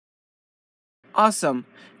Awesome.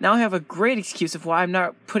 Now I have a great excuse of why I'm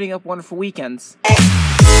not putting up wonderful weekends. Hey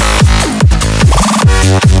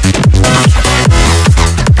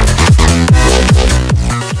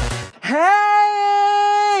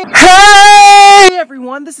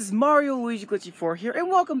everyone, this is Mario Luigi Glitchy 4 here, and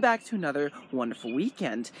welcome back to another wonderful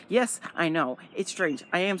weekend. Yes, I know, it's strange.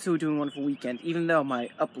 I am still doing wonderful weekend, even though my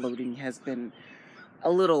uploading has been a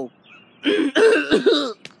little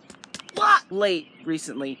late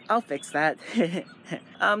recently. I'll fix that.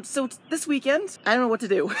 So this weekend, I don't know what to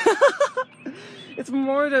do. It's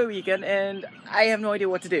Memorial Day weekend, and I have no idea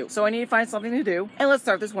what to do. So I need to find something to do, and let's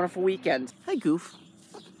start this wonderful weekend. Hi, Goof.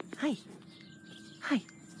 Hi. Hi.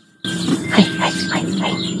 Hi, hi, hi,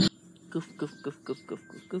 hi. Goof, goof, goof, goof, goof,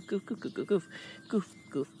 goof, goof, goof, goof, goof, goof, goof,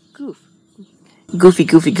 goof, goof. Goofy,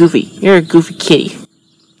 goofy, goofy. You're a goofy kitty.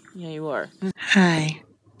 Yeah, you are. Hi.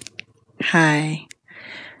 Hi.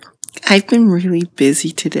 I've been really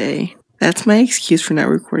busy today. That's my excuse for not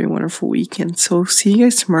recording Wonderful Weekend. So see you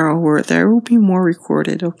guys tomorrow where there will be more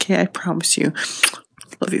recorded, okay? I promise you.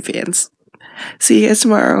 Love you, fans. See you guys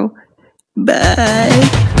tomorrow. Bye.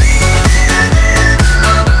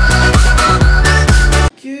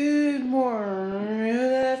 Good morning,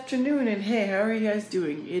 good afternoon, and hey, how are you guys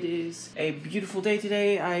doing? It is a beautiful day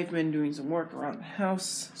today. I've been doing some work around the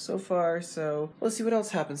house so far, so let's see what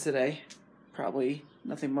else happens today. Probably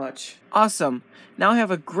nothing much. Awesome. Now I have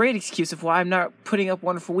a great excuse of why I'm not putting up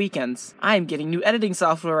wonderful weekends. I am getting new editing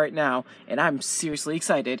software right now, and I'm seriously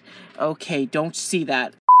excited. Okay, don't see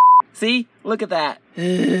that. See? Look at that.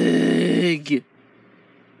 Ugh.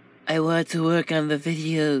 I want to work on the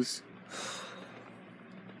videos.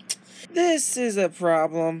 This is a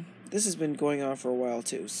problem. This has been going on for a while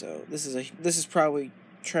too, so this is probably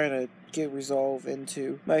trying to get resolved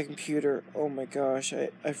into my computer. Oh my gosh, I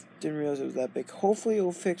didn't realize it was that big. Hopefully it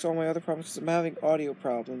will fix all my other problems, because I'm having audio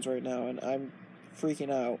problems right now and I'm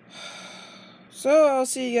freaking out. So I'll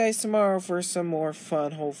see you guys tomorrow for some more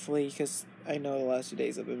fun, hopefully, because I know the last few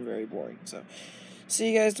days have been very boring. So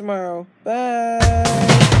see you guys tomorrow. Bye.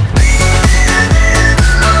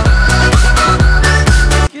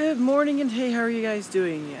 Good morning, and hey, how are you guys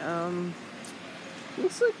doing?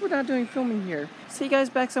 Looks like we're not doing filming here. See you guys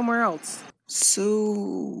back somewhere else.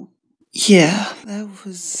 So, yeah, that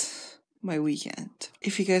was my weekend.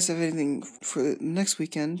 If you guys have anything for the next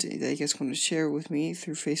weekend that you guys want to share with me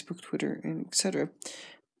through Facebook, Twitter, and etc.,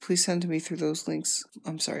 please send to me through those links.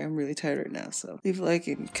 I'm sorry, I'm really tired right now, so leave a like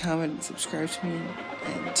and comment and subscribe to me.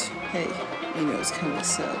 And hey, you know it's coming,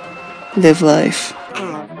 so live life.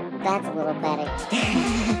 Oh, that's a little better.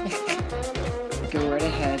 Go right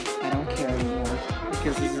ahead. I don't care anymore,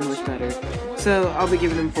 because this is much better. So I'll be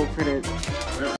giving them full credit.